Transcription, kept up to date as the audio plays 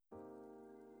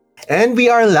And we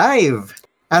are live!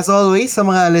 As always, sa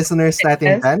mga listeners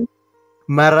natin Yes. dyan,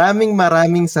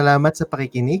 maraming salamat sa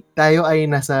pakikinig. Tayo ay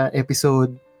nasa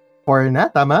episode 4 na,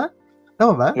 tama?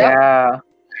 Tama ba? Yeah.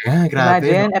 Grabe.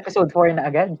 Imagine, No? episode 4 na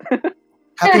agad.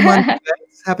 Happy Monday,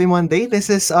 guys. Happy Monday. This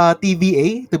is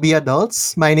TBA, To Be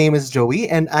Adults. My name is Joey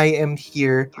and I am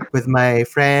here with my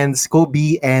friends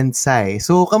Kobe and Sai.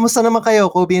 So, kamusta naman kayo,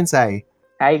 Kobe and Sai?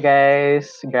 Hi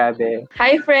guys, grabe.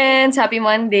 Hi friends, happy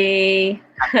Monday.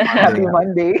 Happy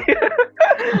Monday.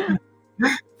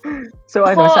 So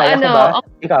Ako, Sai, ako ba?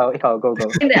 Ikaw, go.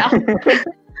 Hindi ako.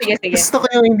 Sige. Gusto ko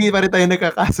yung hindi pa rin tayo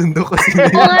nagkakasundo kasi.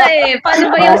 Oo nga eh. Paano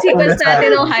ba yung sequence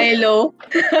natin ng high-low?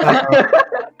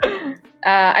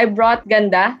 I brought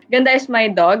Ganda. Ganda is my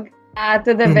dog.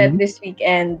 To the vet this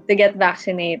weekend to get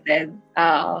vaccinated.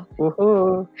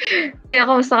 Woohoo. Kaya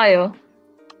kamusta kayo?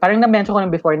 Parang na-mention ko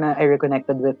lang before na I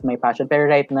reconnected with my passion. Pero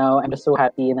right now, I'm just so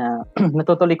happy na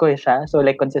natutuloy ko siya. So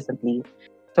like consistently.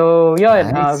 So yun,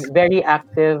 Nice. very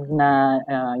active na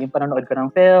yung panonood ko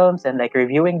ng films and like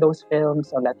reviewing those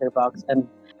films on Letterboxd. And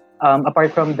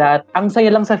apart from that, ang saya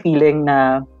lang sa feeling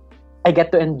na I get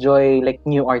to enjoy like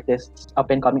new artists,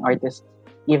 up-and-coming artists,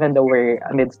 even though we're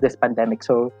amidst this pandemic.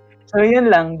 So yun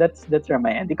lang, that's from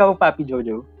my end. Ikaw, Papi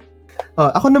Jojo?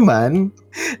 Ako naman,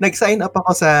 nag-sign up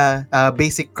ako sa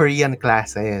basic Korean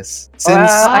classes.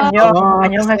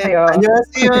 Annyeonghaseyo.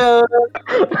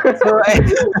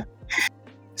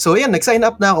 So yan, nag-sign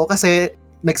up na ako kasi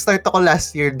nag-start ako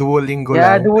last year, Duolingo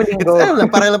lang. Duolingo.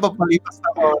 Parang lang papalipas na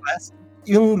oras.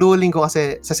 Yung Duolingo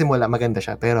kasi sa simula maganda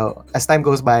siya, pero as time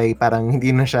goes by, parang hindi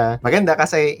na siya maganda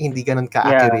kasi hindi ganun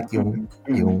ka-accurate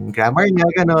yung grammar niya,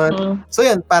 ganun. So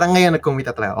yan, parang ngayon nag-commit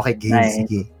talaga. Okay,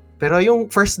 sige. Pero yung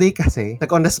first day kasi,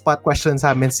 nag-on-the-spot question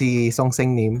sa amin si Song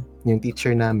Seng Nim, yung teacher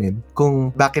namin,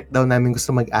 kung bakit daw namin gusto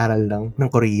mag-aral lang ng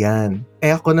Korean.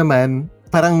 Ako naman,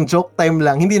 parang joke time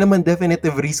lang, hindi naman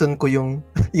definitive reason ko yung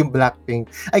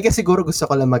Blackpink. I guess siguro gusto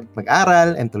ko lang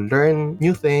mag-aral and to learn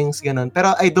new things, ganun.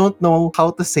 Pero I don't know how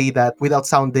to say that without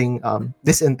sounding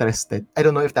disinterested. I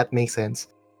don't know if that makes sense.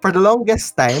 For the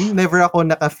longest time, never ako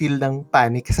naka-feel ng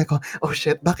panic kasi ako, oh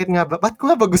shit, ba't ko nga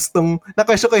ba gustong,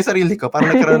 na-question ko yung sarili ko,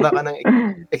 parang nagkaroon ako ng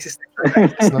existential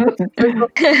crisis, no? Ba't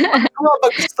ko nga ba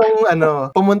gustong,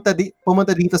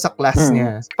 pumunta dito sa class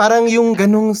niya? Parang yung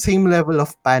ganung same level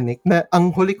of panic na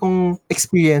ang huli kong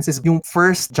experience is yung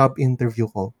first job interview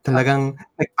ko. Talagang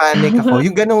nagpanic ako.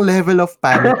 Yung ganung level of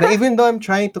panic na even though I'm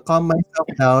trying to calm myself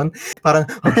down, parang,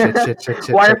 oh shit.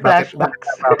 War flashbacks.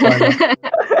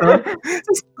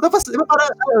 Tapos, parang,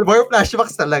 war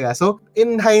flashbacks talaga. So,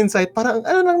 in hindsight, parang,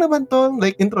 lang naman to?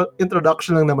 Like,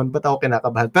 introduction lang naman. Ba't ako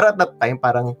kinakabahan? Pero at that time,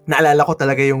 parang, naalala ko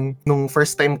talaga nung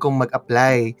first time kong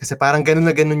mag-apply. Kasi parang ganun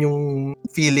na ganun yung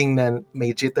feeling na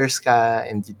may jitters ka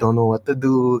and you don't know what to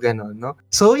do, ganun, no?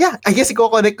 So, yeah, I guess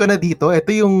i-connect ko na dito.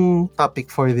 Ito yung topic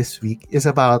for this week is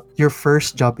about your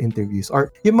first job interviews.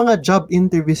 Or, yung mga job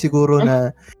interviews siguro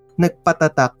na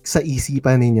nagpatatak sa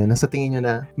isipan ninyo na sa tingin nyo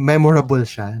na memorable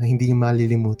siya, na hindi nyo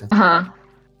malilimutan.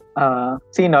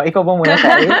 Sino? Ikaw ba muna,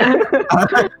 Sai?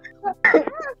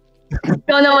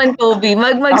 Ikaw naman, Kobe.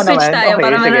 Mag-switch naman? tayo Okay,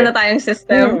 para sige. meron na tayong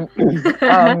system.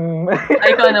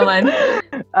 Ikaw naman.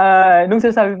 Nung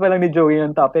sinasabi pa lang ni Joey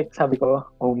yung topic, sabi ko,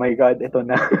 oh my God, ito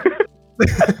na.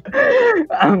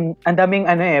 Ang daming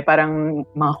parang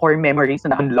mga core memories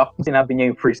na na-unlock kung sinabi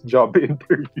niya yung first job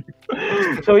interview.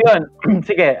 So yun,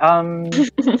 sige.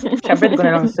 Syempre, di ko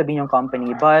na lang sabihin yung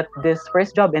company. But this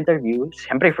first job interview,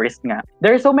 syempre first nga. There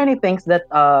are so many things that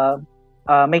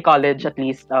my college at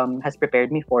least has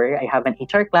prepared me for. I have an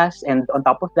HR class, and on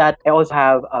top of that, I also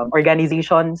have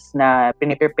organizations na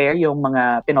piniprepare yung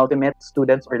mga penultimate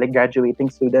students or like graduating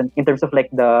students in terms of like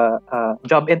the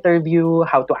job interview,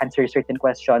 how to answer certain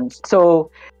questions.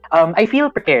 So I feel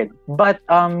prepared. But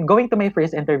going to my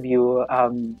first interview,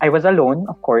 I was alone,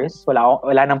 of course.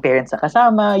 Wala nang parents sa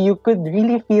kasama. You could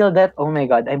really feel that, oh my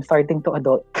God, I'm starting to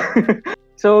adult.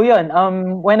 So yun,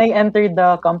 when I entered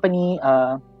the company,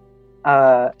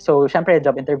 so syempre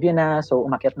job interview na, so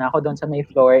umakyat na ako doon sa may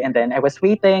floor, and then I was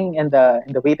waiting in the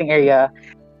waiting area,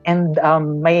 and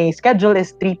my schedule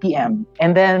is 3 p.m.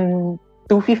 and then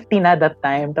 2:50 na that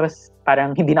time, tapos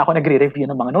parang hindi na ako nagre-review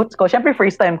ng mga notes ko. Syempre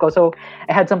first time ko, so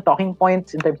I had some talking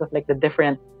points in terms of like the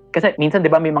different, kasi minsan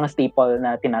 'di ba may mga staple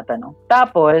na tinatanong.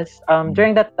 Tapos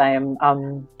during that time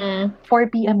 4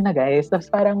 p.m. na, guys.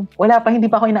 Tapos parang wala pa, hindi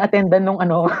pa ako ina-attendan nung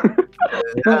nung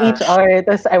HR.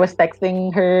 Tapos I was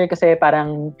texting her kasi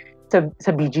parang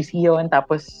sa BGC yun,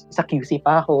 tapos sa QC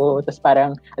pa ako. Tapos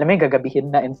parang, alam mo yung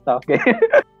gagabihin na and stuff.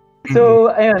 So,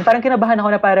 ayun, parang kinabahan ako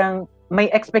na parang my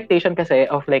expectation kasi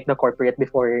of like the corporate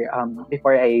before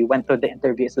I went to the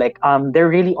interview is like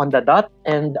they're really on the dot,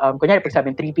 and kunyari pag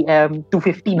sabi 3 p.m.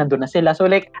 2:50 nandun na sila. So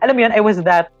like alam mo yun, I was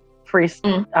that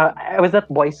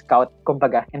Boy Scout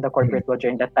kumbaga in the corporate world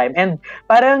during that time. And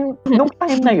parang nung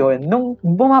time na yun, nung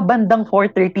bumabandang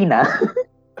 4:30 na,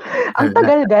 ang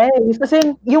tagal guys.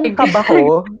 Kasi yung kaba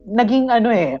ko, naging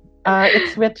it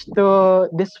switched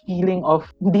to this feeling of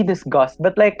hindi disgust,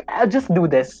 but like I'll just do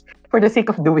this for the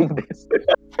sake of doing this.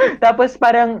 Tapos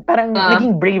parang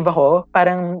naging brave ako,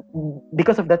 parang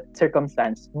because of that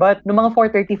circumstance. But nung mga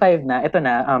 4:35 na, ito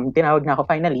na, tinawag na ako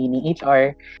finally ni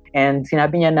HR, and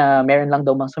sinabi niya na meron lang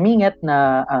daw mga sumingit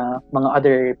na mga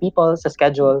other people sa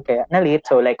schedule kaya na late.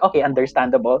 So like, okay,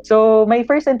 understandable. So my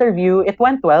first interview, it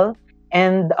went well.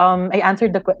 And I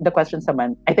answered the questions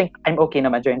naman. I think I'm okay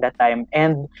naman during that time.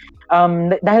 And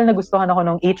dahil nagustuhan ako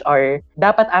ng HR,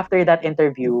 dapat after that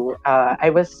interview,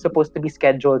 I was supposed to be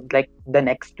scheduled like the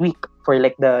next week for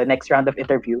like the next round of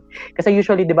interview. Kasi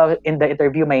usually, di ba, in the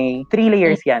interview, may 3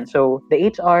 layers yan. So, the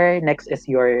HR, next is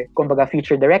your, kumbaga,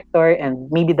 future director, and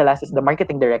maybe the last is the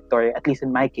marketing director, at least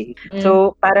in my case.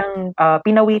 So, parang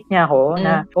pinawait niya ako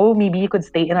na, maybe you could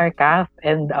stay in our CAF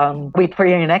and wait for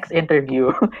your next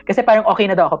interview. Kasi parang okay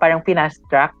na daw ako, parang finast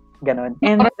track, ganun.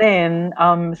 And then,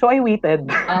 so I waited.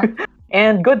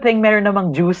 And good thing meron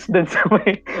namang juice dun sa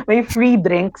may free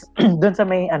drinks dun sa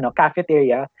may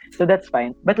cafeteria. So that's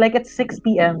fine. But like it's 6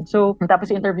 p.m. So tapos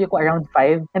yung interview ko around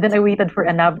 5. And then I waited for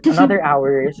another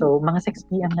hour. So mga 6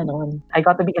 p.m. na noon. I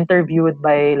got to be interviewed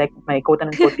by like my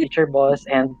quote-unquote teacher boss.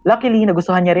 And luckily,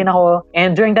 nagustuhan niya rin ako.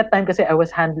 And during that time kasi I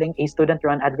was handling a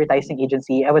student-run advertising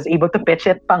agency, I was able to pitch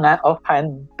it pa nga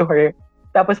offhand to her.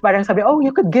 Tapos parang sabi,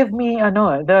 you could give me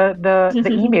the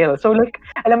email. So like,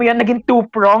 alam mo yan, naging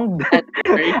two-pronged.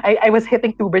 I was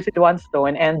hitting 2 birds with 1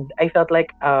 stone, and I felt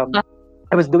like I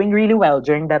was doing really well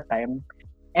during that time.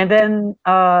 And then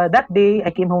that day,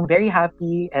 I came home very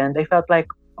happy, and I felt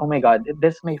like, oh my God,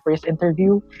 this is my first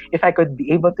interview. If I could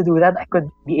be able to do that, I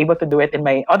could be able to do it in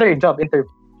my other job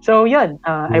interview. So yun,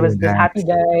 I was this happy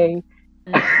guy.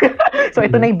 So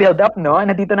ito na yung build-up, no?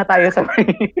 Nandito na tayo sa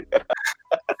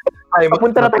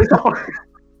papunta na tayo sa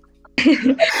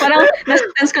parang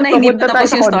na-sense ko na hindi pa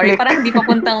tapos yung story. Parang hindi pa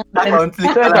puntang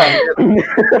conflict.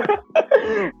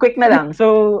 Quick na lang.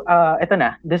 So, ito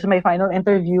na. This is my final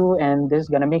interview, and this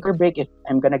is gonna make or break if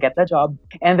I'm gonna get the job.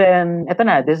 And then, ito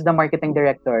na. This is the marketing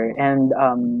director. And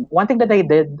one thing that I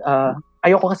did,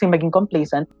 ayoko kasi maging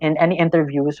complacent in any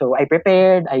interview. So, I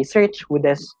prepared, I searched who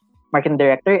this marketing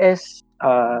director is,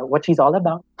 what she's all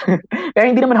about. Pero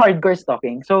hindi naman hardcore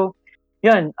stalking. So,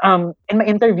 yun, in my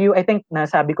interview, I think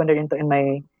nasabi ko na rin to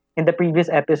in the previous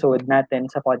episode natin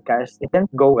sa podcast, it didn't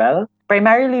go well.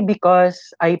 Primarily because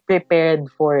I prepared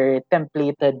for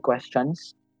templated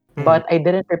questions, but I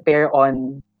didn't prepare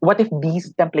on what if these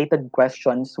templated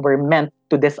questions were meant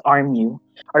to disarm you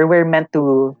or were meant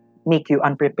to make you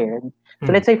unprepared.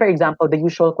 So let's say, for example, the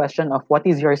usual question of what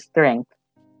is your strength?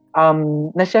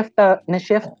 Na-shift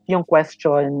yung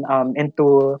question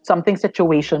into something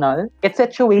situational. It's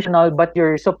situational, but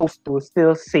you're supposed to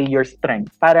still say your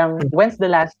strength. Parang, when's the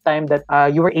last time that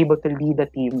you were able to lead the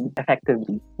team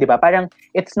effectively? Diba? Parang,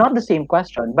 it's not the same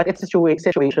question, but it's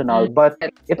situational. But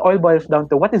it all boils down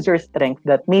to what is your strength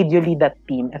that made you lead that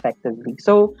team effectively.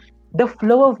 So, the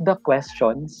flow of the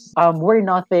questions were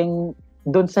nothing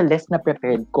doon sa list na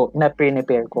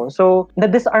pre-prepare ko. So,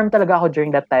 na-disarm talaga ako during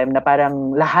that time na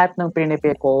parang lahat ng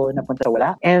pre-prepare ko napunta sa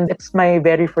wala. And it's my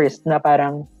very first na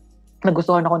parang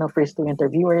nagustuhan ako ng first 2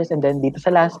 interviewers, and then dito sa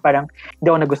last, parang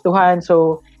hindi ako nagustuhan.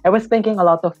 So, I was thinking a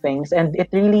lot of things, and it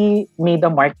really made a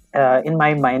mark in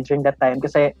my mind during that time.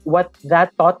 Kasi what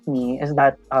that taught me is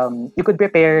that you could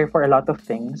prepare for a lot of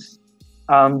things,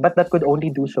 but that could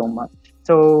only do so much.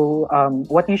 So,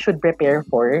 what you should prepare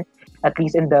for, at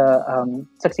least in the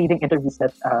succeeding interviews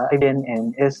that I've been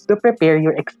in, is to prepare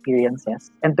your experiences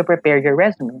and to prepare your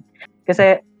resume.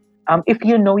 Kasi if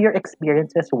you know your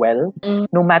experiences well,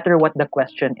 no matter what the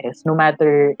question is, no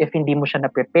matter if hindi mo siya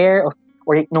na-prepare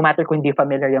or no matter kung hindi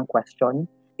familiar yung question,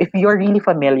 if you're really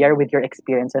familiar with your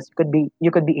experiences, you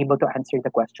could be able to answer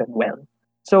the question well.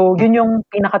 So, yun yung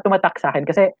pinaka-tumatak sa akin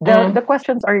kasi the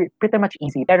questions are pretty much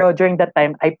easy. Pero during that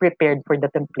time, I prepared for the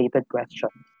templated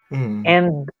questions.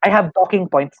 And I have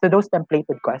talking points to those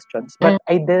templated questions, but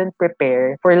I didn't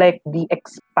prepare for like the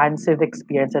expansive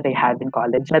experience that I had in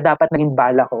college na dapat naging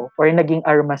bala ko or naging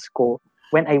armas ko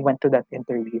when I went to that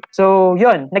interview. So,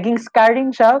 yun, naging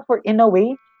scarring siya in a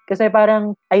way Kasi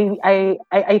parang I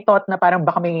thought na parang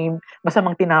baka may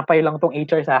masamang tinapay lang tong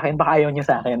HR sa akin, baka ayaw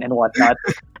niya sa akin and whatnot.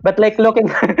 But like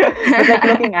looking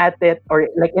at it,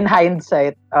 or like in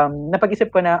hindsight,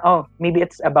 napag-isip ko na, maybe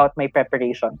it's about my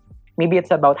preparation. Maybe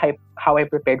it's about how I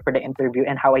prepared for the interview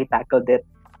and how I tackled it.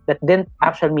 That didn't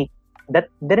actually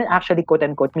quote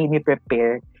unquote made me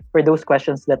prepare for those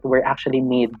questions that were actually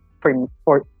made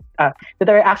that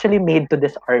are actually made to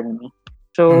disarm me.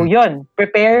 So yun,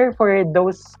 prepare for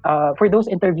those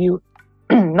interview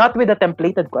not with the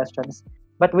templated questions,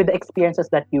 but with the experiences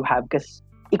that you have, because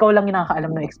ikaw lang yung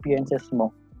nakakaalam ng experiences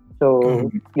mo. So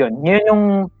yun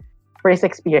yung first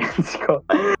experience ko.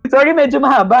 Sorry, medyo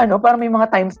mahaba, no? Parang may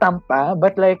mga timestamp pa,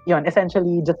 but like yun,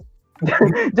 essentially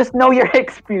just know your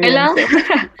experiences.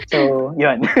 So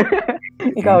yun.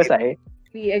 Ikaw, Sai?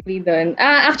 We agree dun.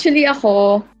 Actually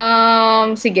ako,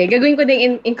 sige, gagawin ko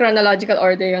din in chronological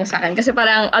order yung sa akin. Kasi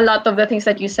parang a lot of the things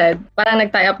that you said, parang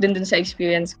nag-tie up dun sa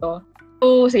experience ko.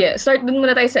 So, sige, start dun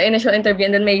muna tayo sa initial interview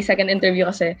and then may second interview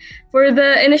kasi. For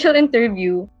the initial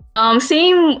interview,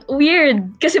 same, weird.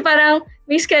 Kasi parang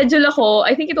may schedule ako,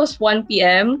 I think it was 1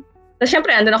 p.m. Tapos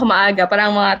syempre, andun ako maaga,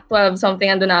 parang mga 12 something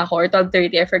andun na ako, or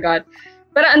 12:30, I forgot.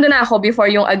 Pero andun na ako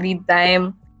before yung agreed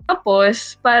time.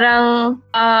 Tapos, parang,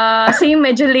 same,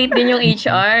 medyo late din yung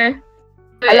HR.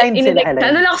 Aligned sila.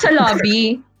 Ano lang ako sa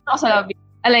lobby.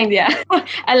 Aligned, yeah.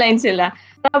 Aligned sila.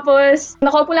 Tapos,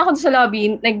 nakaupo lang ako sa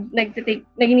lobby,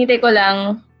 naginintay ko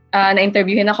lang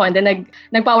na-interviewin ako, and then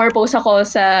nag-power pose ako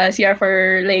sa CR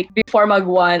for like before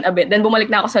mag-1 a bit. Then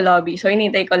bumalik na ako sa lobby. So,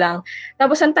 hinintay ko lang.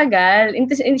 Tapos, ang tagal.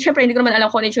 Siyempre, hindi ko naman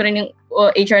alam kung ano itsura yung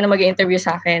HR na mag-interview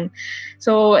sa akin.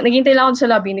 So, naghintay lang ako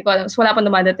sa lobby. Hindi ko alam. So, wala pang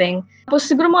dumadating. Tapos,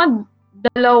 siguro mga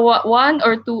 1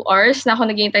 or 2 hours na ako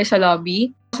naghihintay sa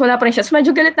lobby. Tapos, wala pa rin siya. So,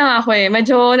 medyo galit na nga ako eh.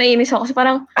 Medyo naiinis ako kasi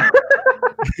parang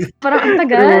ang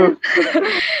tagal.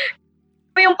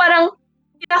 Yung parang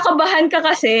kinakabahan ka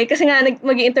kasi nga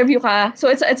mag-i-interview ka. So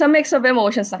it's a mix of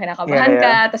emotions na kinakabahan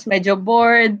ka, tapos medyo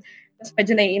bored, tapos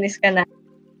medyo naiinis ka na.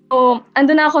 So,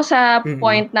 ando na ako sa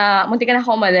point na muntik na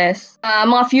ako umalis.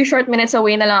 Mga few short minutes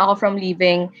away na lang ako from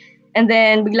leaving. And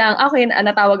then biglang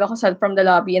natawag ako from the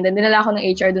lobby, and then dinala ako ng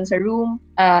HR dun sa room,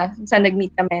 saan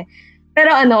nag-meet kami.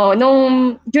 Pero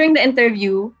during the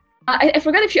interview, I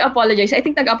forgot if she apologized. I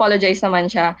think nag-apologize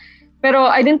naman siya. Pero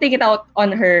I didn't take it out on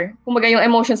her. Kumbaga yung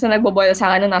emotions na nagbo-boil sa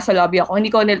akin nung nasa lobby ako,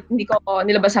 hindi ko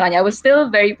nilabas sa kanya. I was still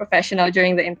very professional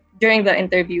during the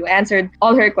interview. I answered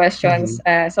all her questions.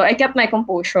 So I kept my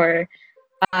composure.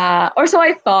 Or so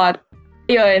I thought.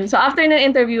 Yun. So after ng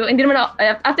interview, so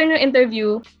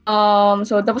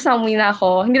tapos na umuwi na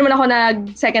ako. Hindi naman ako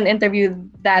nag-second interview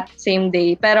that same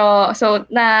day. Pero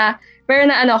na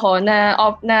bigyan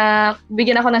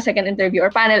ako ng second interview or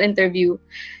panel interview.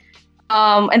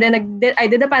 And then I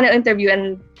did a panel interview,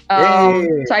 and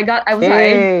so I was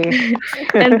hired.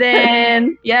 And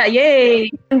then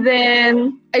yay! And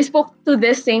then I spoke to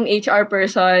this same HR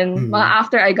person mga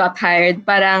after I got hired.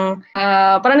 Parang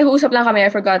nag-uusap lang kami, I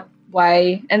forgot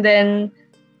why. And then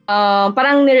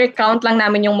parang ni-recount lang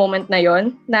namin yung moment na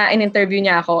yon na in-interview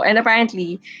niya ako. And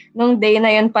apparently, nung day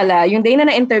na yon pala, yung day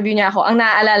na na-interview niya ako, ang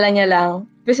naaalala niya lang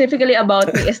specifically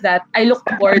about me is that I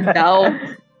looked bored daw.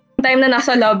 Time na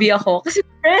nasa lobby ako. Kasi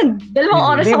friend, 2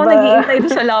 oras ako naghihintay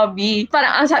doon sa lobby.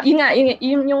 Parang,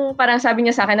 yung parang sabi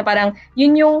niya sa akin na parang,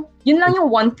 yun lang yung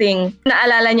one thing na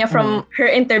naalala niya from her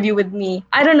interview with me.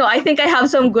 I don't know, I think I have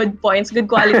some good points, good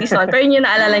qualities on. Pero yun yung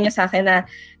naalala niya sa akin na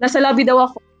nasa lobby daw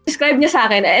ako. Describe niya sa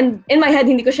akin, and in my head,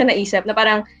 hindi ko siya naisip na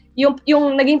parang, nung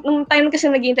time kasi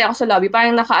naghihintay ako sa lobby,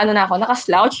 parang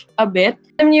naka-slouch a bit.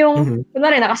 Alam niyo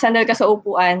kunwari, nakasandal ka sa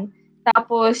upuan.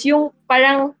 Tapos, yung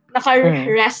parang,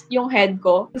 naka-rest yung head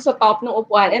ko sa top ng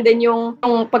upuan, and then yung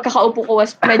pagkakaupo ko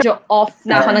was medyo off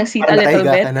na ako ng seat a little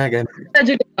bit.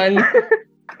 Medyo gano'n.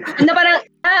 Na parang,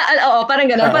 parang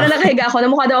gano'n. Parang nakahiga ako,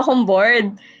 na mukha daw akong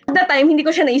bored. At that time, hindi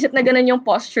ko siya naisip na gano'n yung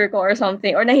posture ko or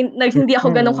something, or na hindi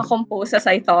ako gano'n ka-compose as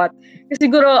I thought. Kasi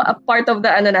siguro, a part of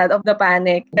the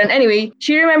panic. And anyway,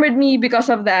 she remembered me because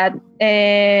of that,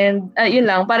 and yun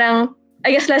lang, parang,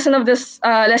 I guess lesson of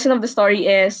the story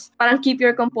is, parang keep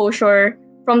your composure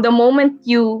from the moment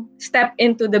you step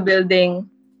into the building.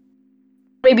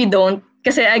 Maybe don't,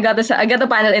 kasi I got a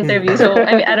panel interview, so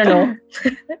I don't know.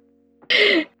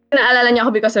 Naalala niya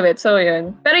ako because of it, so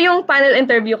yun. Pero yung panel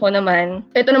interview ko naman,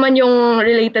 ito naman yung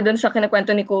related dun sa kinakwento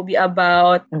ni Kobe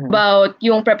about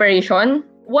yung preparation.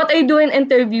 What I do in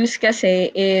interviews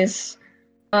kasi is,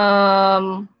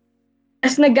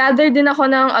 as nag-gather din ako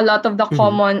ng a lot of the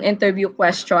common interview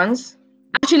questions.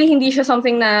 Actually, hindi siya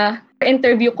something na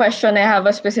interview question I have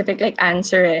a specific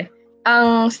answer eh.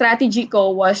 Ang strategy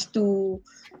ko was to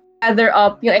gather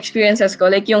up yung experiences ko,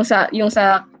 like yung sa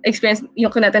experience,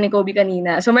 yung kuneta ni Kobe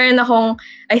kanina. So meron akong,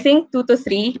 I think, 2 to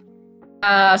 3.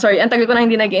 Sorry, ang tagal ko na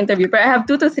hindi nag-interview. Pero I have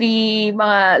 2 to 3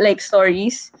 mga like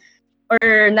stories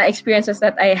or na experiences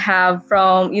that I have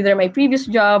from either my previous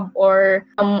job or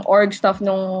org stuff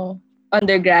nung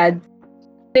undergrad.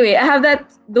 Anyway, I have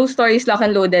those stories lock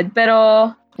and loaded. Pero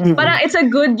parang it's a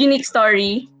good, unique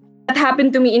story that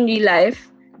happened to me in real life.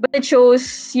 But it shows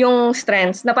yung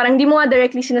strengths na parang di mo nga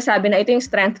directly sinasabi na ito yung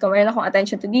strength ko. Meron akong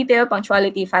attention to detail,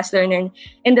 punctuality, fast learner,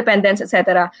 independence,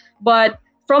 etc. But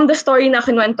from the story na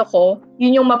kinuwento ko,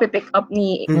 yun yung mapipick up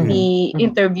ni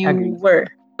interviewer.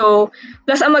 So,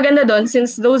 plus ang maganda doon,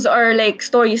 since those are like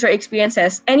stories or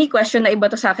experiences, any question na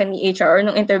iba to sa akin ni HR or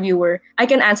ng interviewer, I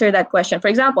can answer that question. For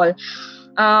example,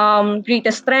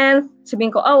 greatest strength,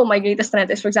 sabihin ko, my greatest strength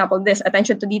is, for example, this,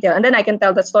 attention to detail. And then I can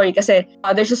tell that story kasi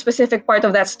there's a specific part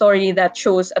of that story that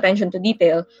shows attention to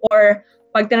detail. Or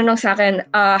pag tinanong sa akin,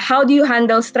 how do you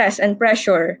handle stress and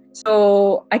pressure?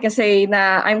 So I can say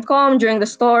na I'm calm during the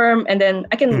storm, and then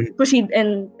I can proceed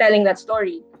in telling that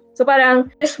story. So parang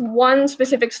this one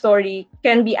specific story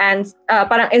can be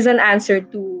parang is an answer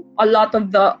to a lot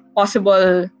of the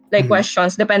possible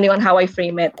questions depending on how I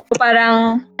frame it. So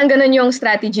parang ang ganun yung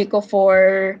strategy ko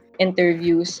for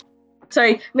interviews.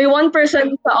 Sorry, may one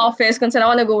person sa office kung saan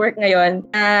ako nag-work ngayon,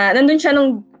 nandun siya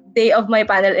nung day of my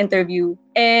panel interview.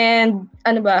 And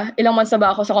ilang months na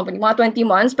ba ako sa company? Mga 20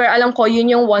 months. Pero alam ko,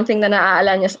 yun yung one thing na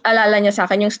alala niya sa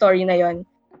akin, yung story na yun.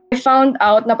 I found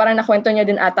out na parang nakwento niya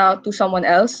din ata to someone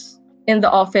else in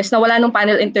the office na wala nung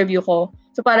panel interview ko.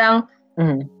 So parang,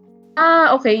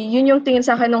 okay, yun yung tingin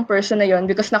sa akin ng person na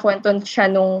yun because nakwento siya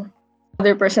nung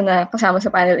other person na kasama sa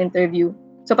panel interview.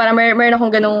 So parang mayroon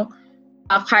akong ganung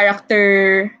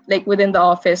character like within the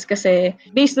office kasi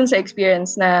based dun sa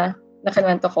experience na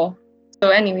nakinuwento ko.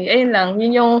 So anyway, ayun lang.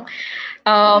 Yun yung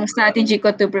strategy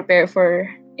ko to prepare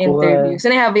for interviews.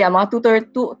 And I have mga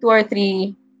two or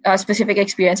three specific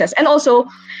experiences. And also,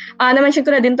 na-mention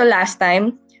ko na din to last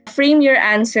time, frame your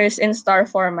answers in star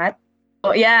format.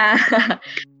 So yeah.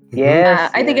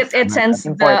 Yes. I think it sends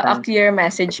a clear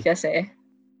message kasi.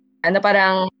 Na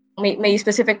parang may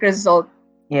specific result.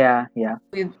 Yeah.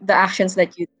 With the actions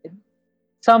that you did.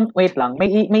 Wait lang.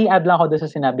 May add lang ako doon sa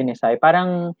sinabi ni Sai.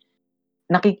 Parang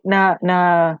ang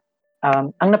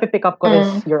napipick up ko is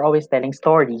you're always telling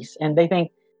stories. And I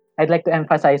think I'd like to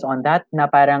emphasize on that na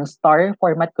parang star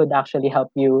format could actually help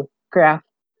you craft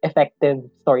effective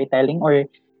storytelling or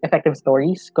effective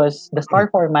stories because the star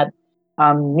format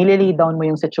nililay down mo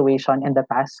yung situation and the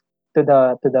task to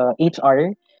the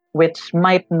HR which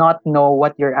might not know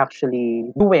what you're actually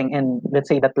doing in, let's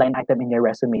say, that line item in your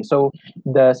resume. So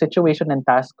the situation and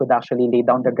task could actually lay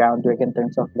down the groundwork in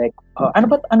terms of like, ano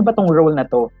ba tong role na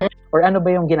to? Or ano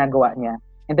ba yung ginagawa niya?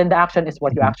 And then the action is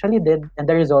what you actually did, and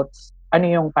the results, ano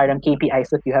yung parang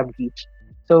KPIs that you have reached.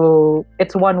 So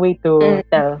it's one way to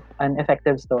tell an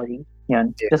effective story.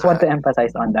 Yun. Just want to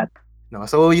emphasize on that. No,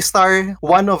 so you star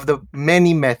one of the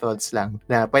many methods lang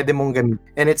na pwede mong gamitin.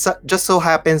 And it just so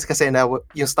happens kasi na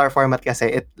yung star format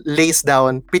kasi it lays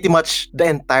down pretty much the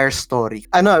entire story.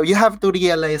 You have to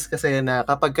realize kasi na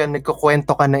kapag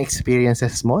nagkukwento ka ng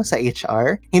experiences mo sa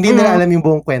HR, hindi nila alam yung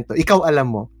buong kwento. Ikaw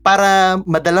alam mo. Para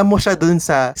madala mo siya dun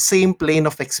sa same plane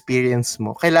of experience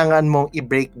mo, kailangan mong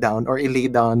i-break down or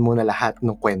i-lay down mo na lahat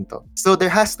ng kwento. So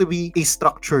there has to be a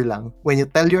structure lang. When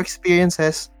you tell your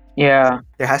experiences,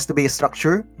 there has to be a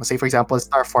structure. Say for example,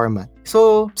 star format.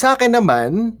 So, sa akin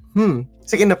naman,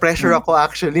 sige na-pressure ako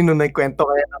actually nung nagkwento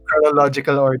kayo ng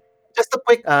chronological order. Just a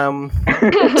quick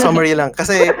summary lang.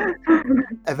 Kasi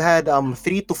I've had 3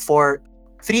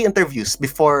 interviews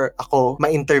before ako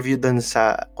ma-interview dun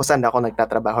sa kung saan ako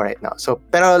nagtatrabaho right now. So,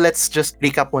 pero let's just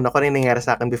recap muna kung ano nangyari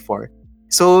sa akin before.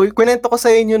 So, kwento ko sa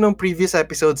inyo nung previous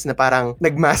episodes na parang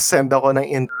nag-mass send ako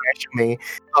ng resume.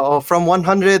 From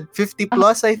 150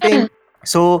 plus, I think.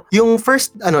 So, yung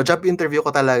first job interview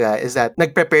ko talaga is that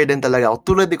nag-prepare din talaga ako.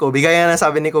 Tulad ni Kobe, gaya na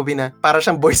sabi ni Kobe na para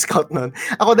siyang Boy Scout nun.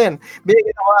 Ako din,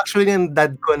 binigyan ako actually ng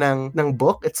dad ko ng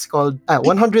book. It's called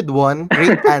 101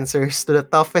 Great Answers to the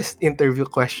Toughest Interview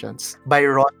Questions by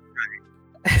Ron.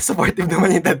 Supportive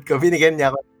naman yung dad ko. Binigyan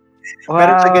niya ako. Wow.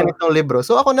 Pero sa ganitong libro.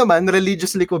 So ako naman,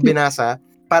 religiously ko binasa,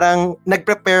 parang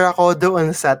nag-prepare ako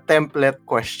doon sa template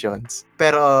questions.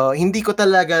 Pero hindi ko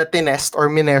talaga tinest or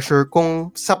mineasure kung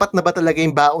sapat na ba talaga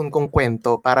yung baon kong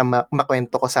kwento para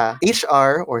makwento ko sa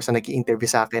HR or sa nag-i-interview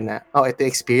sa akin na, ito yung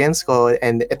experience ko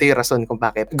and ito yung rason kung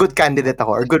bakit good candidate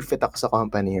ako or good fit ako sa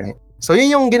company, right? So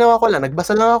yun yung ginawa ko lang.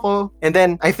 Nagbasa lang ako and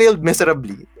then I failed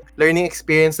miserably. learning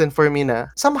experience din for me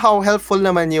na somehow helpful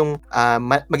naman yung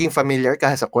maging familiar ka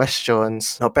sa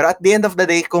questions. No? Pero at the end of the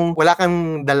day, kung wala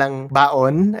kang dalang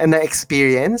baon na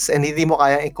experience and hindi mo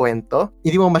kayang ikwento,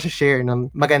 hindi mo share ng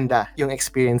maganda yung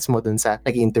experience mo dun sa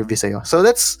nag-interview sa'yo. So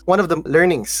that's one of the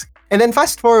learnings. And then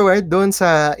fast forward doon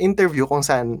sa interview kung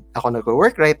saan ako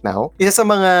nag-work right now, isa sa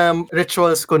mga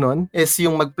rituals ko nun is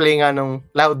yung mag-play nga ng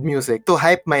loud music to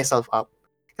hype myself up.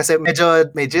 Kasi medyo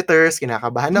may jitters,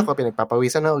 kinakabahan ako,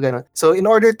 pinagpapawisan ako, gano'n. So in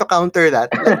order to counter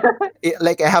that,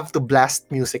 like I have to blast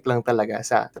music lang talaga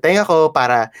sa tenga ko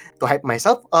para to hype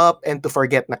myself up and to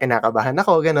forget na kinakabahan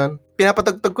ako, gano'n.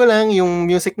 Pinapatugtog ko lang yung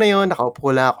music na yon,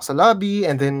 nakaupo lang ako sa lobby,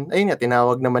 and then, ayun nga,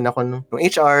 tinawag naman ako ng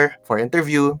HR for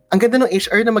interview. Ang ganda ng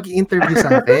HR na mag-i-interview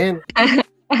sa akin.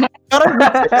 Parang,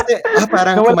 kasi,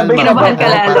 parang kumalma. Kinabahan ka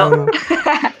lalo.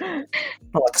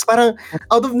 Tapos parang,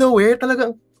 out of nowhere,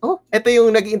 talagang, ito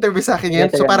yung nag-interview sa akin yan.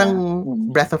 So parang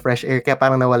breath of fresh air, kaya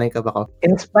parang nawala yung kaba ko.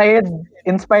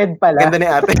 Inspired pala. Ganda ni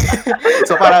ate.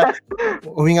 So parang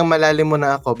humingang malalim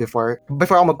muna ako before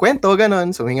ako magkwento, ganun.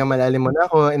 So humingang malalim muna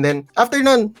ako. And then after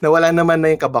nun, nawala naman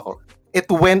na yung kaba ko. It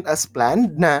went as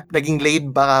planned na naging laid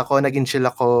back ako, naging chill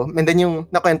ako. And then yung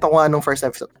nakwento ko anong first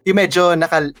episode, yung medyo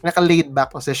naka-laid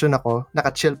back position ako,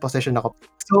 naka-chill position ako.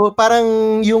 So parang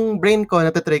yung brain ko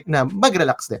natitrick na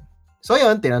mag-relax din. So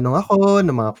yun, tinanong ako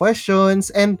ng mga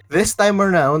questions, and this time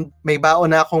around, may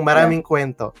baon na akong maraming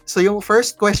kwento. So yung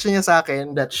first question niya sa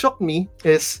akin that shocked me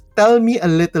is, tell me a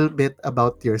little bit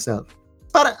about yourself.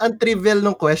 Parang ang trivial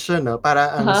ng question, no? Para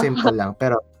ang simple lang.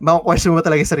 Pero question mo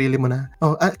talaga yung sarili mo na,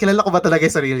 kilala ko ba talaga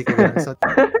yung sarili ko? So,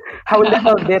 how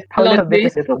little bit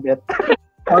is little bit.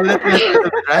 How little bit,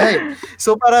 right?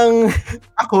 So parang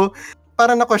ako,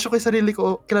 parang na-question ko yung sarili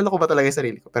ko, kilala ko ba talaga yung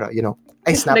sarili ko? Pero,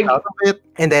 I snapped out of it.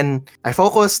 And then, I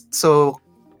focused. So,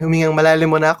 humingang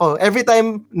malalim muna ako. Every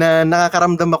time na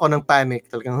nakakaramdam ako ng panic,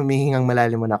 talagang humihingang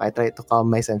malalim muna ako. I try to calm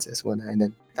my senses muna. And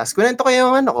then, tapos kunento ko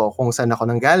yung kung saan ako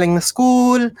nanggaling na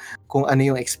school, kung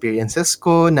ano yung experiences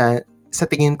ko na sa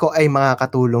tingin ko ay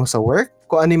makakatulong sa work,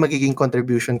 kung ano yung magiging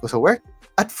contribution ko sa work.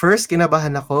 At first,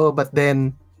 kinabahan ako, but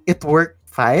then, it worked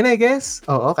fine, I guess.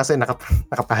 Oo, kasi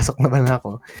nakapasok naman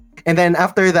ako. And then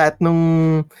after that,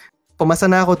 nung pumasa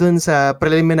na ako dun sa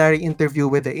preliminary interview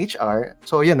with the HR,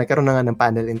 so yun, nagkaroon na nga ng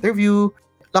panel interview.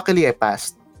 Luckily, I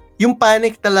passed. Yung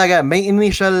panic talaga, may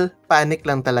initial panic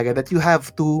lang talaga that you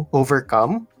have to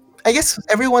overcome. I guess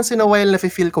every once in a while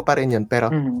nafe-feel ko pa rin yun, pero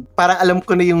parang alam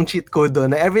ko na yung cheat code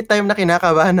doon na every time na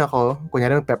kinakabahan ako,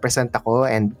 kunyari nagpe-present ako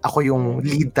and ako yung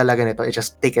lead talaga nito, I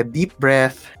just take a deep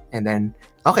breath and then,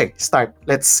 okay, start.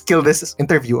 Let's kill this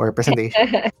interview or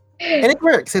presentation. And it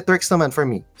works. It works naman for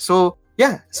me. So,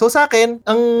 yeah. So sa akin,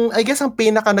 I guess ang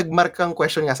pinaka nagmarkang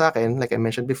question nga sa akin, like I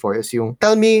mentioned before, is yung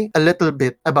tell me a little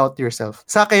bit about yourself.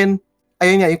 Sa akin,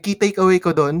 ayun nga, yung key takeaway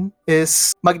ko doon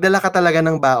is magdala ka talaga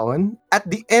ng baon. At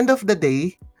the end of the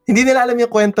day, hindi nila alam yung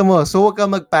kwento mo. So huwag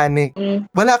kang magpanic.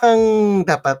 Wala kang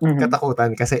dapat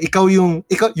katakutan kasi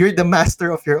you're the master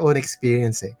of your own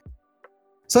experience eh.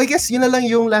 So I guess yun na lang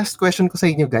yung last question ko sa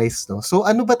inyo guys, no? So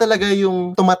ano ba talaga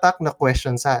yung tumatak na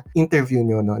question sa interview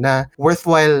nyo, no? Na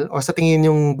worthwhile o sa tingin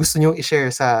yung gusto nyo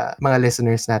i-share sa mga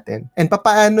listeners natin? And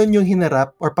papaano nyo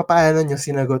hinarap or papaano nyo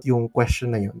sinagot yung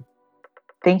question na yun?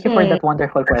 Thank you for that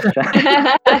wonderful question.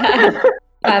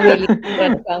 Family.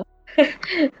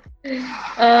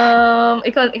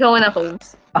 Ikaw muna,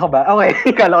 Combs. Ako ba? Okay,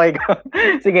 ikaw.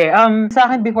 Sige, sa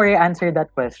akin, before I answer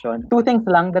that question, two things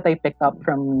lang that I picked up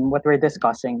from what we're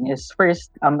discussing is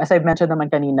first, as I've mentioned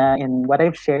naman kanina in what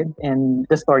I've shared in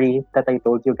the story that I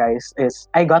told you guys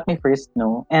is I got my first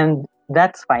no, and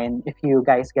that's fine if you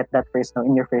guys get that first no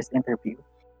in your first interview.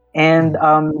 And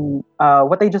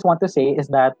what I just want to say is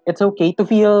that it's okay to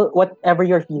feel whatever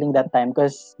you're feeling that time,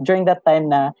 because during that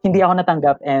time na hindi ako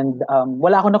natanggap and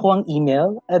wala ako nakuhang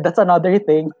email, that's another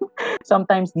thing.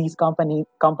 Sometimes these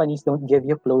companies don't give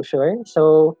you closure.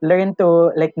 So learn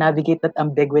to navigate that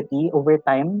ambiguity over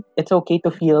time. It's okay to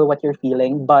feel what you're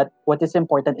feeling, but what is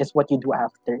important is what you do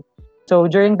after. So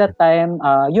during that time,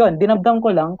 yun, dinamdam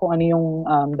ko lang kung ano yung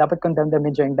dapat kong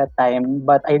damdamin during that time,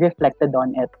 but I reflected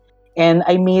on it. And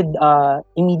I made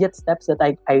immediate steps that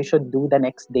I should do the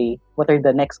next day. What are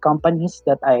the next companies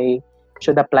that I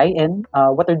should apply in?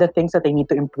 What are the things that I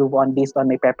need to improve on based on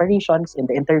my preparations in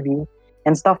the interview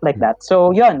and stuff like that.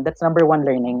 So yun, that's number one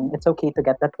learning. It's okay to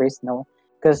get that first no,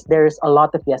 because there's a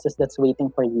lot of yeses that's waiting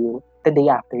for you the day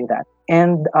after that.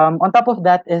 And on top of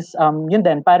that is, yun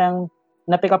din, parang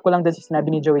na-pick up ko lang din sa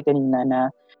sinabi ni Joey kanina na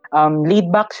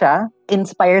Laid back siya,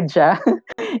 inspired siya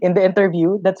in the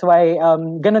interview. That's why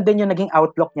ganun din yung naging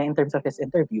outlook niya in terms of his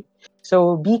interview.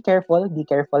 So be careful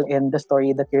in the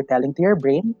story that you're telling to your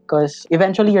brain, because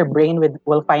eventually your brain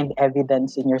will find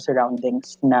evidence in your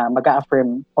surroundings na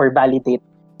mag-affirm or validate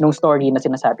nung story na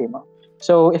sinasabi mo.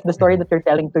 So if the story that you're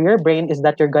telling to your brain is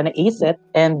that you're gonna ace it,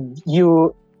 and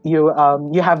you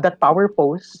have that power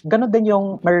pose, ganun din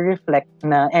yung ma-reflect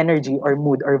na energy or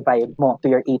mood or vibe mo to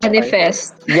your HR.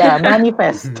 Manifest. Yeah,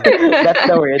 manifest. That's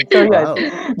the word. So yun, Wow.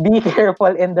 be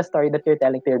careful in the story that you're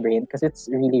telling to your brain, because it's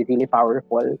really, really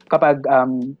powerful. Kapag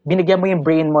binigyan mo yung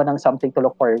brain mo ng something to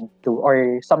look forward to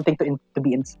or something to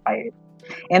be inspired.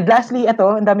 And lastly,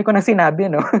 ito, ang dami ko nang sinabi,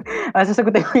 no?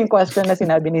 Sasagutin ko yung question na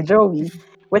sinabi ni Joey,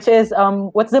 which is,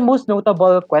 what's the most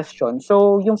notable question?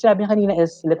 So, yung sinabi niya kanina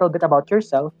is little bit about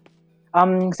yourself.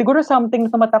 Siguro something na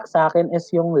tumatak sa akin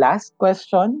is yung last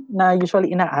question na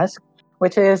usually ina-ask,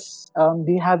 which is,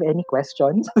 do you have any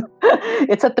questions?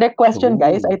 It's a trick question,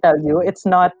 guys, I tell you. It's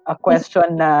not a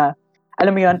question na,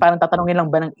 alam mo yun, parang tatanungin lang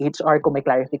ba ng HR kung may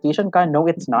clarification ka? No,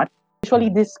 it's not.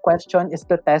 Usually, this question is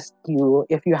to test you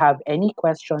if you have any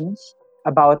questions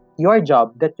about your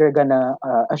job that you're gonna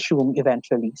assume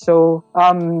eventually. So,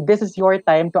 this is your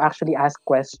time to actually ask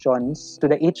questions to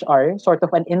the HR, sort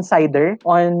of an insider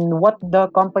on what the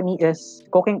company is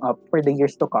cooking up for the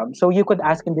years to come. So, you could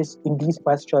ask in these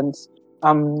questions,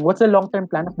 what's the long-term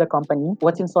plan of the company?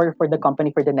 What's in store for the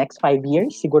company for the next 5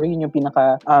 years? Siguro yun yung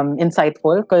pinaka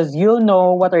insightful, because you'll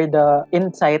know what are the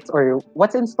insights or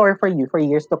what's in store for you for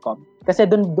years to come. Kasi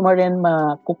dun mo rin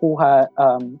makukuha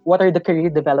what are the career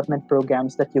development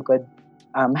programs that you could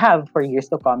have for years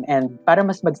to come, and para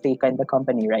mas magstay ka in the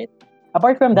company, right?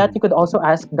 Apart from that, you could also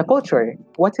ask the culture.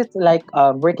 What's it like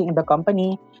working in the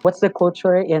company? What's the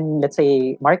culture in, let's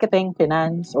say, marketing,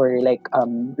 finance, or like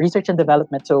research and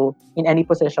development? So in any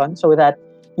position, so that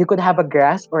you could have a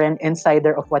grasp or an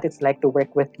insider of what it's like to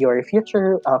work with your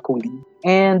future colleague.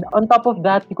 And on top of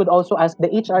that, you could also ask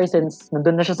the HR, since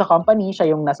nandun na siya sa company,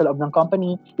 siya yung nasa loob ng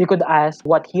company. You could ask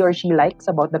what he or she likes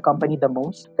about the company the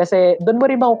most. Kasi doon mo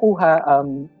rin makukuha,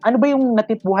 ano ba yung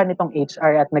natipuhan nitong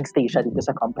HR at nagstay siya dito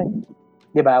sa company.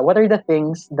 Diba? What are the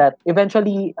things that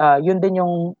eventually, yun din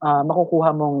yung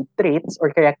makukuha mong traits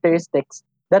or characteristics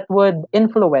that would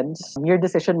influence your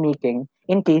decision making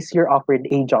in case you're offered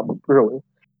a job role.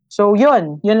 So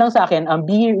yun lang sa akin.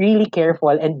 Be really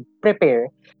careful and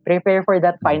prepare for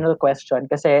that final question,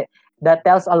 kasi that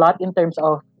tells a lot in terms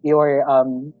of your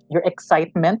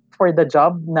excitement for the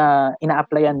job na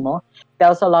ina-applyan mo.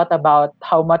 Tells a lot about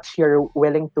how much you're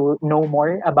willing to know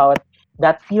more about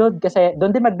that field, kasi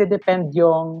doon din magde-depend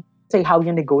yung say how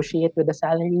you negotiate with the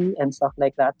salary and stuff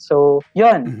like that. So,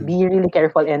 yun, be really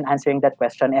careful in answering that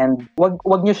question, and wag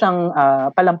nyo siyang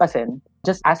palampasin.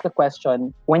 Just ask a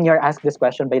question when you're asked this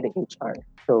question by the HR.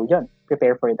 So, yun,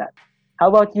 prepare for that. How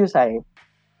about you, Sai?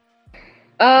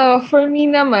 For me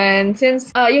naman,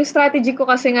 since yung strategy ko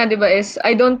kasi nga, di ba, is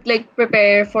I don't like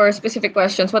prepare for specific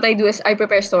questions. What I do is I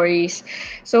prepare stories.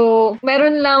 So,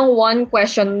 meron lang one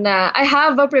question na I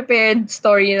have a prepared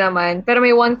story naman, pero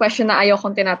may one question na ayaw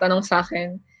kong tinatanong sa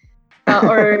akin.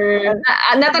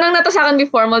 Natanong na to sa akin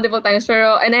before multiple times,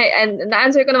 pero and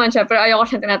na-answer ko naman siya, pero ayaw ko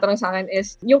siyang tinatanong sa akin,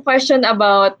 is yung question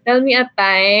about tell me a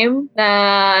time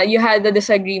na you had a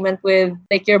disagreement with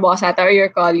like your boss ata or your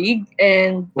colleague,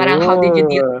 and parang how did you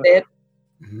deal with it?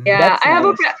 Yeah, That's nice.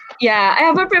 I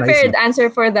have a prepared answer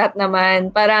for that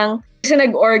naman. Parang kasi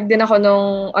nag-org din ako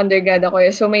nung undergrad ako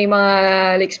eh. So may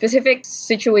mga like specific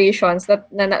situations that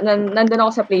nandun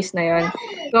ako sa place na yon.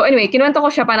 So anyway, kinuwento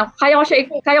ko siya paano kaya ko siya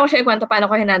ikwento paano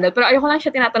ko hinandle. Pero ayoko lang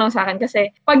siya tinatanong sa akin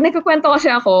kasi pag nagkukwento kasi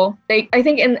ako, like I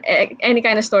think in any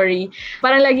kind of story,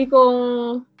 parang lagi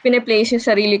kong pine-place yung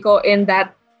sarili ko in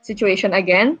that situation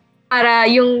again. Para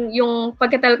yung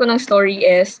pagka-tell ko ng story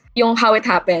is yung how it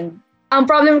happened. Ang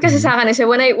problem kasi sa akin is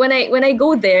when I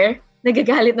go there,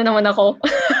 nagagalit na naman ako.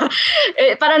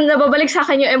 Parang nababalik sa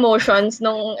akin yung emotions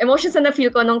na na-feel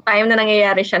ko nung time na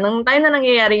nangyayari siya, nung time na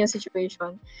nangyayari yung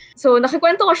situation. So,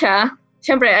 nakikwento ko siya.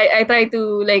 Siyempre, I try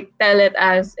to like tell it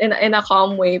as in a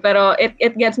calm way, pero it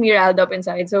gets me riled up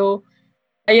inside. So,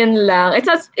 ayun lang. It's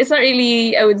not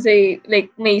really, I would say, like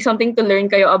may something to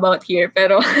learn kayo about here,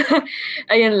 pero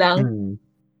ayun lang.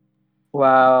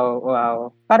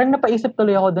 Wow. Parang napaisip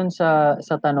tuloy ako dun sa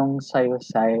tanong sa'yo,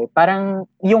 Sai. Parang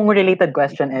yung related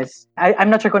question is,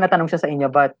 I'm not sure kung natanong siya sa inyo,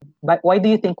 but why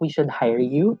do you think we should hire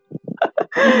you?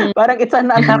 Parang it's an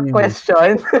anak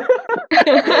question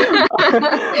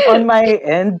on my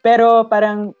end. Pero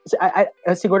parang,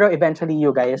 siguro eventually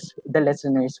you guys, the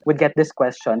listeners, would get this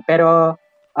question. Pero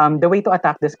The way to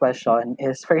attack this question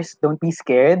is first, don't be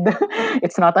scared.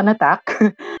 It's not an attack.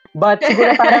 But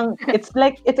siguro parang it's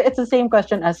like it's the same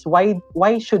question as why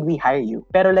should we hire you?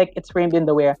 Pero like it's framed in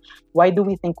the way, why do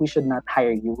we think we should not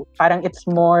hire you? Parang it's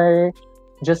more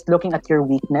just looking at your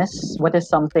weakness. What is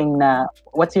something na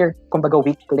what's your kumbaga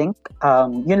weak link?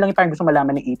 Yun lang yung parang gusto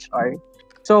malaman ni HR.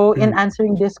 So in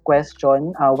answering this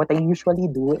question, what I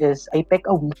usually do is I pick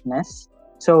a weakness.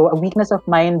 So a weakness of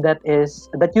mine that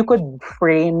you could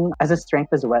frame as a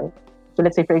strength as well. So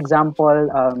let's say, for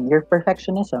example, your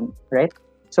perfectionism, right?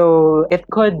 So it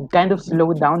could kind of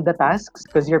slow down the tasks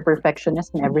because you're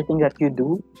perfectionist in everything that you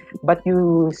do, but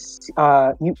your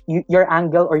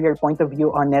angle or your point of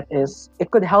view on it is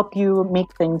it could help you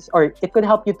make things, or it could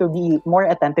help you to be more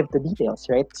attentive to details,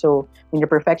 right? So when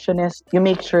you're perfectionist, you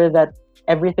make sure that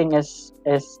everything is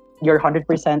you're 100%,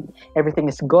 everything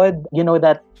is good. You know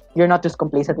that you're not just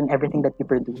complacent in everything that you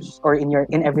produce or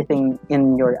in everything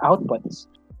in your outputs.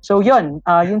 So yun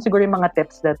siguro yung mga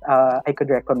tips that I could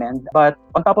recommend. But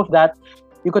on top of that,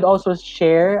 you could also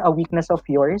share a weakness of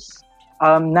yours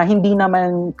na hindi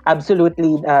naman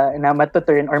absolutely na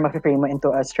matuturn or ma-frame mo into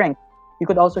a strength. You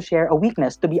could also share a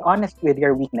weakness, to be honest with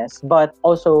your weakness, but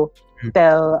also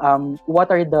tell what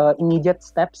are the immediate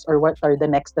steps or what are the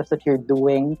next steps that you're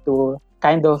doing to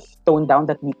kind of tone down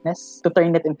that weakness to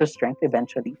turn it into strength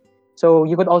eventually. So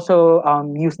you could also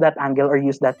use that angle or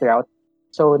use that route.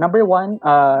 So number one,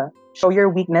 show your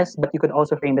weakness, but you could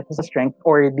also frame it as a strength,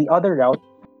 or the other route,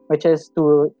 which is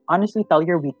to honestly tell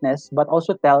your weakness, but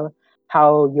also tell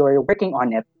how you're working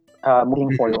on it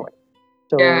moving forward.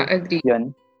 So, yeah, agree.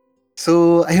 Yun.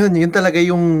 So, ayun, yun talaga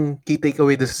yung key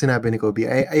takeaway doon sa sinabi ni Kobe.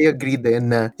 I agree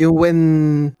din na yung when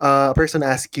a person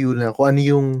asks you na kung ano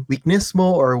yung weakness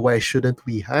mo or why shouldn't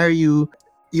we hire you,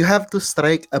 you have to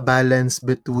strike a balance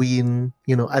between,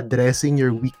 addressing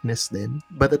your weakness then,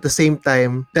 but at the same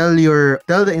time, tell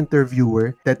the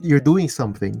interviewer that you're doing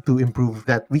something to improve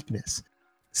that weakness.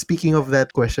 Speaking of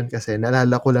that question kasi,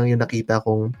 naalala ko lang yung nakita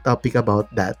kong topic about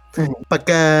that.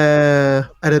 Pagka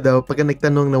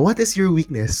nagtanong na, what is your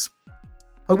weakness?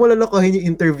 Huwag mo lalokohin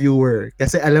yung interviewer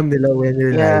kasi alam nila when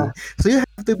you're lying. So you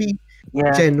have to be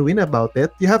genuine about it.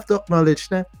 You have to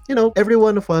acknowledge na, every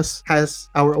one of us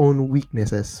has our own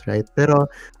weaknesses, right?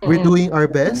 Pero we're doing our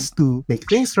best to make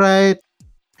things right.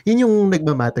 Yun yung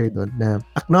nagmamatter doon, na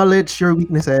acknowledge your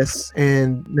weaknesses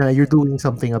and na you're doing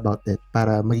something about it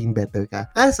para maging better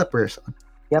ka as a person.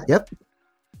 Yep.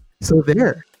 So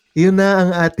there. Yun na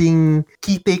ang ating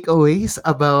key takeaways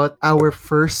about our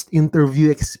first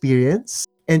interview experience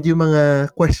and yung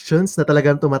mga questions na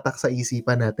talagang tumatak sa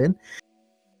isipan natin.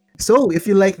 So, if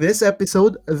you like this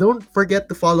episode, don't forget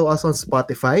to follow us on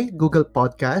Spotify, Google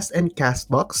Podcasts, and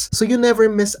Castbox so you never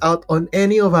miss out on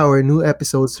any of our new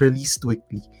episodes released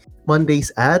weekly,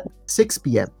 Mondays at 6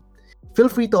 p.m. Feel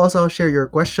free to also share your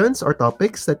questions or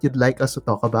topics that you'd like us to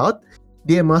talk about.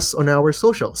 DM us on our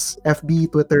socials,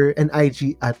 FB, Twitter, and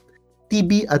IG at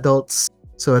TBAdults.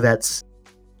 So that's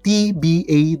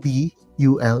TBADULTS.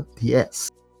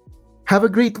 Have a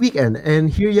great weekend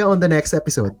and hear ya on the next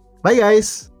episode. Bye,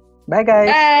 guys! Bye, guys!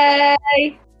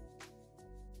 Bye!